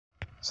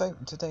So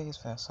today's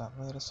first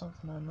upload is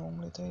something I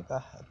normally do,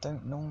 but I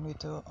don't normally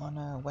do it on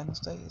a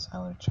Wednesday. It's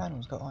how the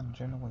channel's got on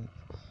during the week.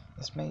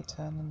 This may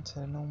turn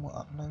into a normal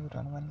upload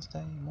on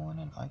Wednesday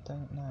morning, I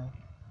don't know.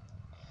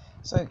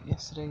 So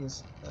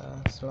yesterday's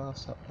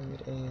last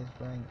upload is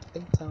ranked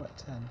 8 out of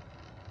 10.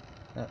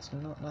 That's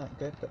not that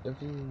good, but the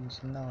views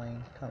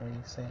 9. Can't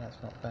really say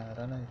that's not bad.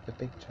 I know the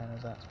big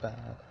channels that's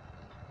bad.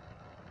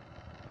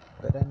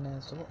 But then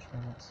there's the watch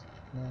minutes,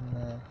 and then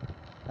the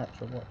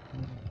actual watch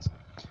minutes.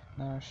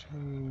 Now I'll show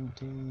you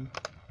the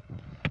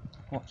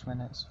watch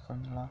minutes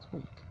from the last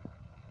week.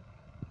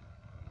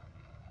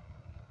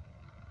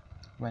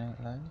 When it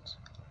loads,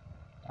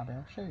 I'll be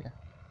able to show you.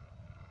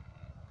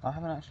 I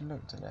haven't actually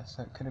looked at this,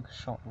 so it could have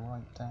shot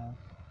right down.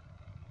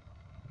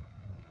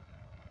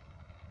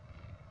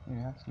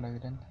 Yeah, it's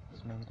loading,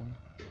 it's loading.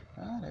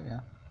 Ah, there we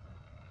are.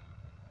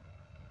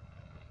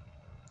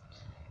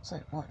 So,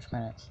 watch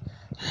minutes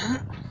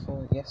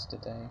for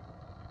yesterday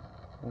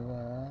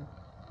were,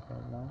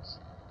 very nice,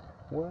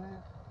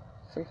 were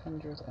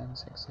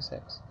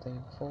 366, day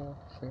before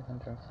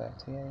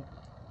 338,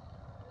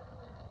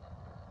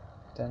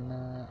 then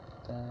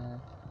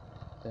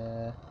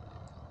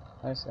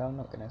honestly I'm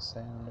not going to say,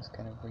 I'm just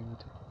going to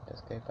read,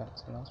 just go back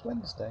to last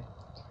Wednesday,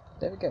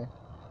 there we go.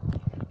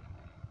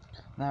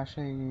 Now I'll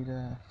show you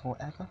the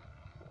forever,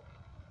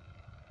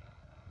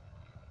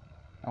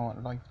 or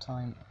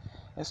lifetime,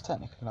 it's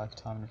technically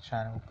lifetime on the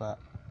channel, but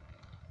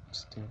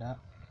just do that.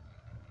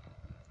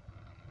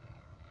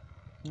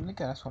 And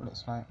look at that's what it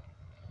looks like.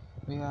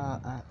 We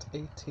are at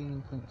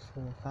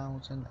 18.4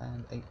 thousand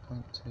and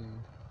 8.2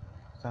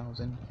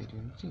 thousand video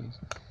views.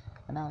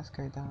 And now let's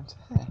go down to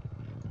here.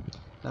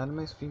 Now the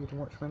most viewed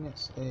watch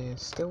minutes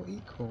is still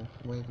equal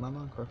with my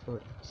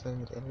Minecraft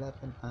episode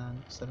 11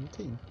 and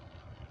 17.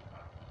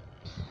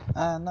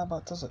 And that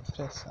about does it for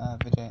this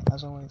video.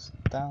 As always,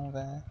 down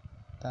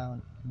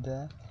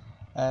there,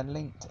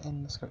 linked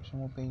in the description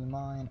will be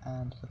mine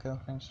and my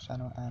girlfriend's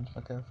channel and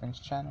my girlfriend's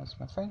channels,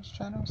 my friend's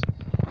channels.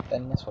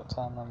 Then this what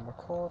time I'm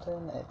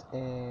recording. It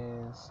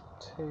is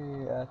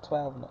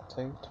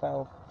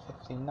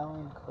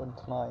 12:59 according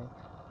to my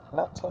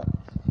laptop.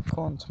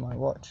 According to my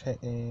watch it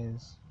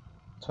is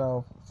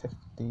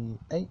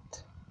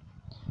 12:58.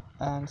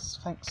 And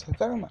thanks so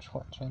very much for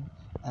watching,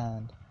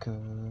 and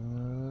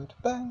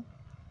goodbye.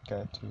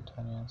 Go to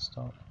 20 and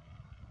stop.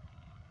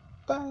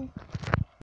 Bye.